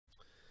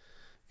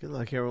Good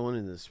luck, everyone,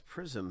 in this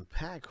Prizm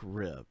pack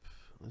rip.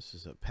 This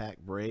is a pack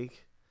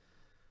break.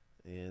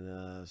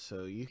 And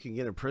so you can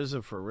get a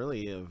Prizm for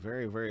really a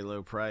very, very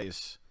low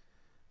price.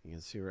 You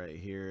can see right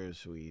here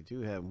is we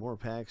do have more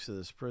packs of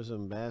this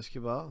Prizm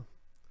basketball.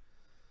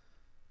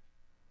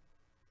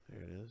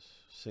 There it is.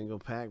 Single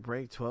pack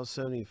break,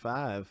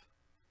 $12.75.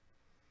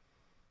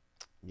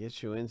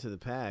 Gets you into the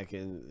pack,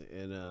 and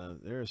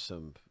there's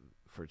some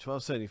for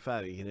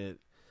 $12.75. You can hit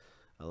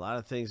a lot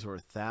of things where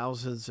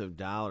thousands of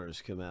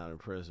dollars come out of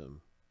Prizm.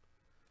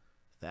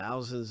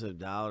 Thousands of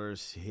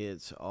dollars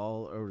hits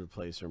all over the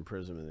place from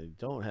Prizm, and they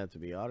don't have to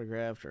be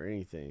autographed or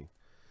anything.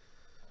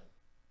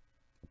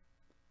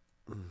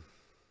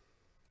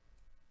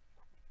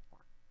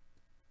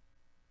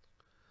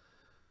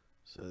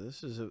 So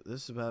this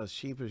is about as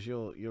cheap as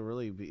you'll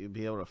really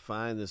be able to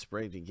find this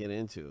break to get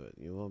into it.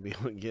 You won't be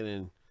able to get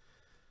in.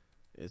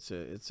 It's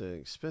an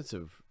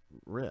expensive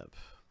rip.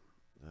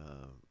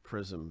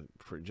 Prizm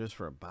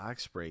for a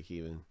box break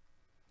even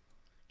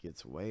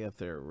gets way up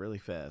there really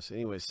fast.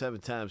 Anyway,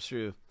 7 times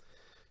through.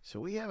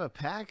 So we have a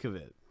pack of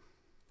it.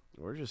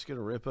 We're just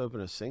gonna rip open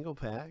a single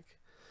pack.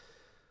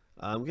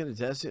 I'm gonna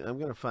test it. I'm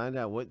gonna find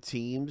out what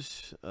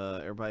teams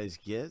everybody's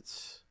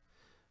gets.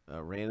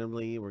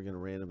 Randomly, we're gonna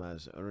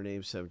randomize the owner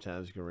name 7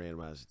 times. We're gonna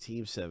randomize the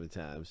team 7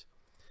 times.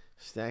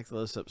 Stack the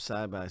list up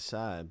side by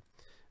side.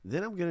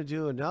 Then I'm gonna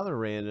do another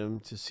random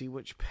to see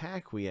which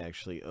pack we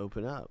actually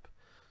open up.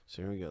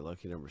 So here we go,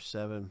 lucky number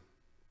 7.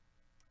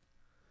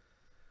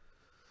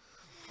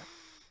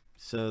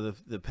 So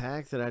the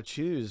pack that I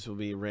choose will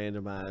be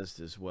randomized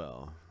as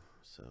well.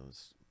 So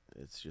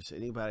it's just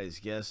anybody's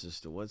guess as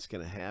to what's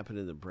going to happen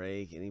in the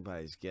break.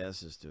 Anybody's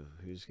guess as to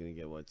who's going to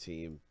get what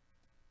team.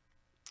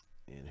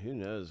 And who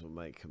knows what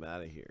might come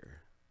out of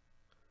here.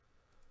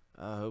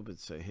 I hope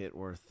it's a hit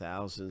worth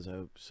thousands. I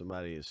hope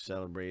somebody is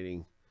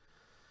celebrating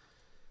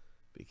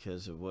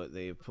because of what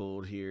they have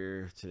pulled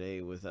here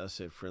today with us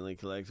at Friendly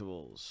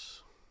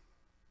Collectibles.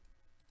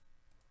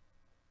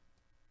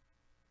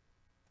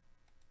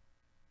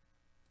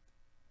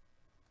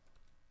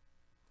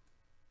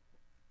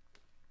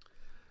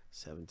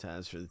 Seven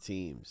times for the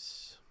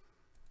teams.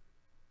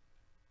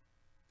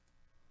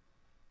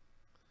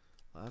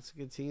 Lots of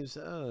good teams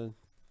to own.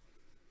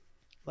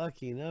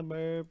 Lucky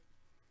number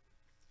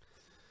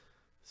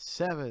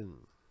 7.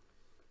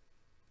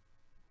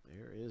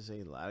 There is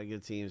a lot of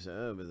good teams to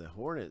own, but the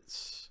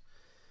Hornets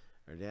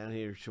are down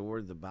here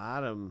toward the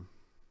bottom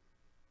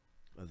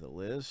of the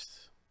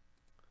list.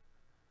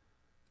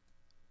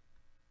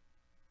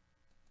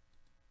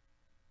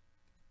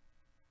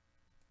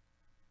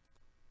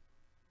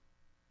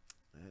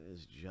 That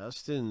is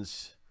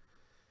Justin's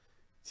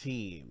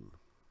team.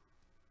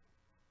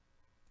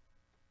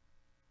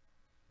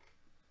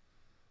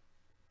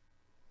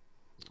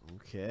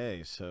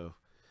 Okay, so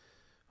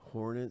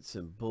Hornets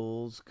and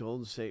Bulls,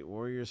 Golden State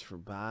Warriors for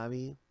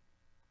Bobby,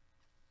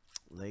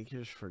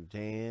 Lakers for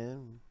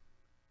Dan.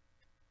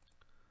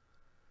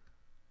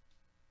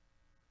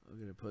 I'm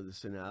going to put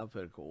this in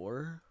alphabetical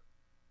order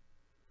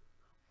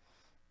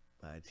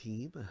by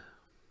team.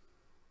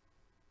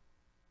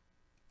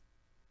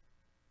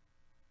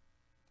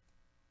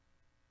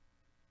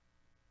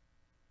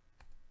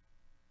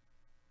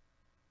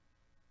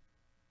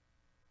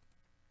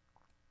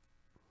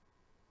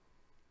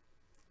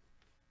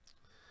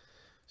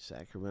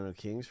 Sacramento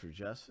Kings for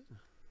Justin.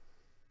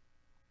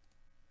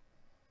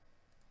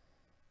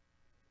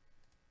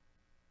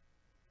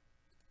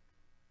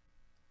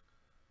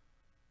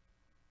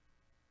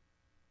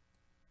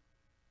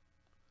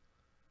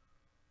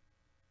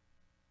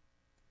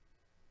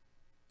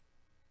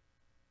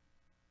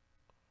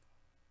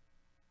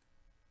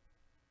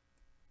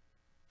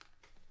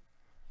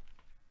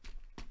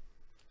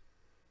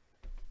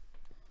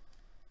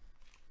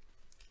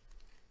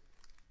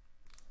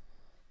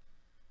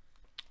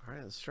 All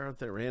right, let's start with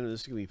that random.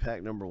 This is going to be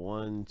pack number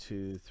 1,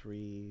 2,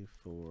 3,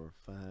 4,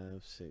 5,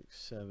 6,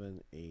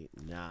 7, 8,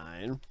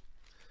 9.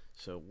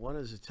 So 1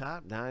 is the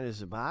top, 9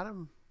 is the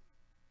bottom.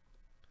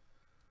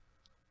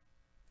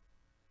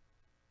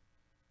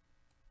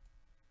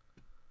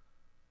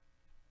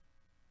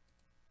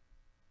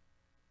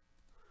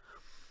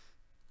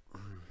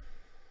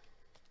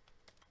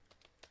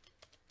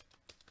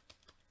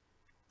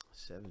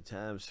 Seven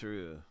times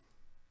through.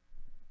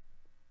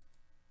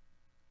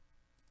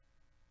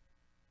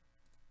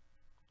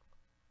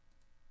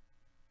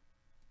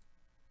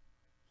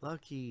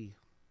 Lucky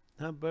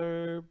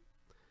number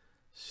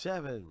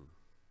 7.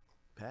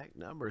 Pack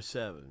number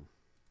 7.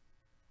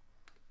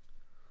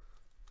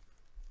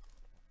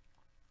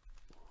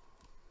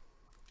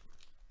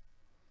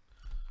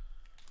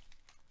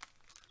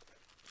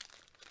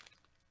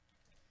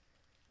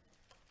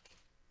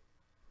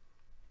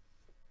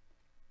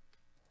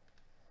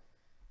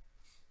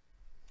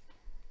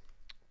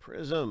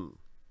 Prizm.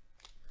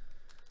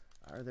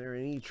 Are there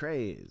any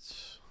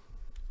trades?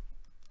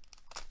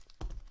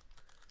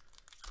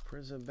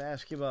 Prizm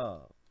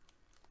basketball.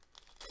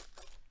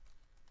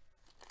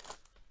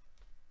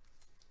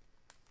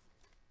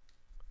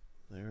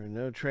 There are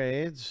no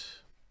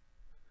trades.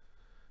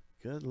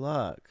 Good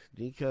luck.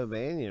 Nico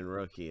Mannion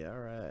rookie. All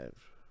right.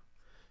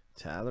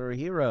 Tyler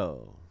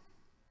Hero.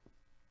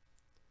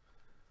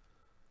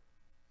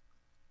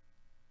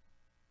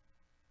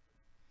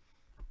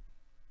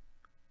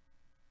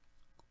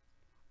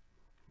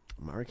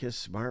 Marcus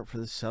Smart for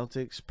the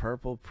Celtics.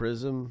 Purple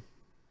Prizm.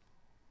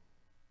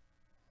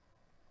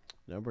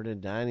 Numbered in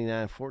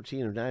 99.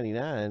 14 of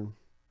 99.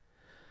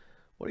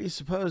 What do you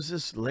suppose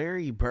this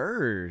Larry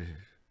Bird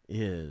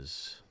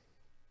is?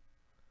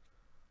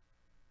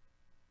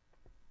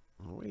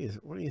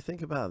 What do you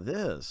think about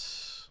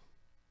this?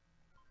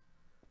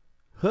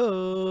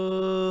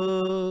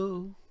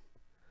 Ho!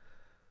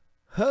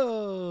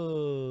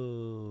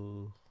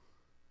 Ho!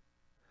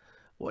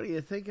 What do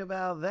you think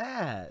about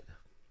that?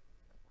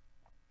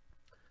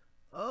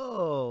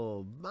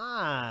 Oh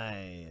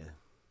my!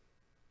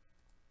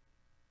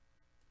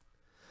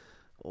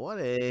 What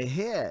a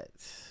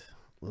hit!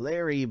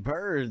 Larry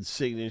Bird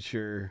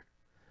signature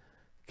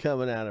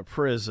coming out of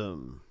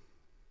Prizm.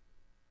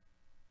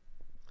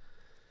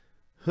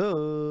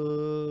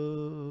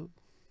 Ho!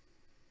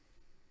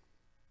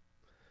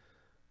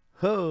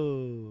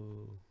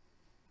 Ho!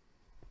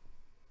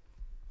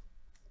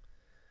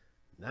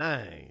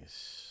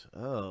 Nice.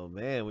 Oh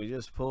man, we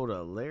just pulled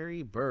a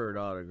Larry Bird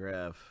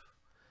autograph.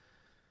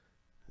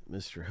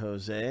 Mr.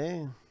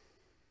 Jose.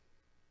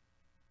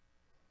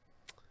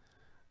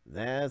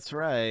 That's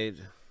right.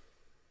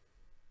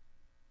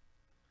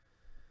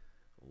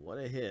 What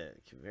a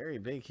hit. Very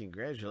big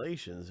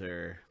congratulations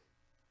there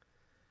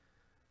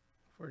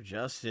for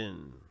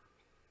Justin.